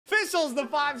Officials the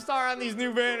 5-star on these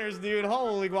new banners, dude.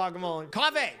 Holy guacamole.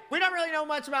 Kaveh. We don't really know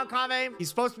much about Kaveh. He's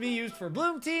supposed to be used for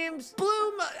Bloom teams.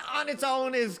 Bloom on its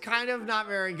own is kind of not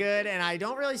very good, and I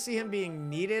don't really see him being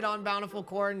needed on Bountiful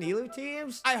Core Nilu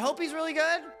teams. I hope he's really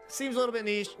good. Seems a little bit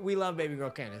niche. We love baby girl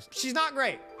Candace. She's not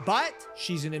great, but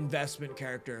she's an investment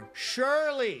character.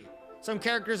 Surely some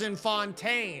characters in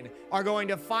Fontaine are going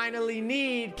to finally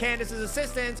need Candace's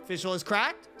assistance. Official is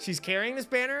cracked. She's carrying this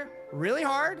banner really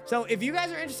hard. So if you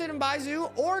guys are interested in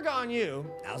Baizhu or Ganyu,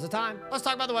 now's the time. Let's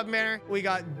talk about the weapon banner. We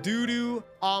got Doodoo,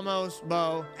 Almost,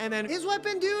 Bow, and then his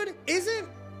weapon, dude, isn't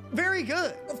very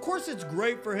good. Of course, it's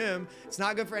great for him. It's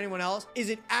not good for anyone else. Is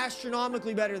it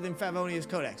astronomically better than Favonia's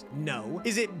Codex? No.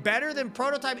 Is it better than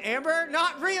Prototype Amber?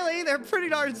 Not really. They're pretty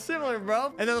darn similar,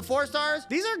 bro. And then the 4-stars,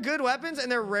 these are good weapons and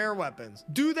they're rare weapons.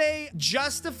 Do they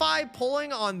justify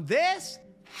pulling on this?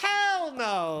 Hell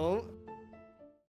no.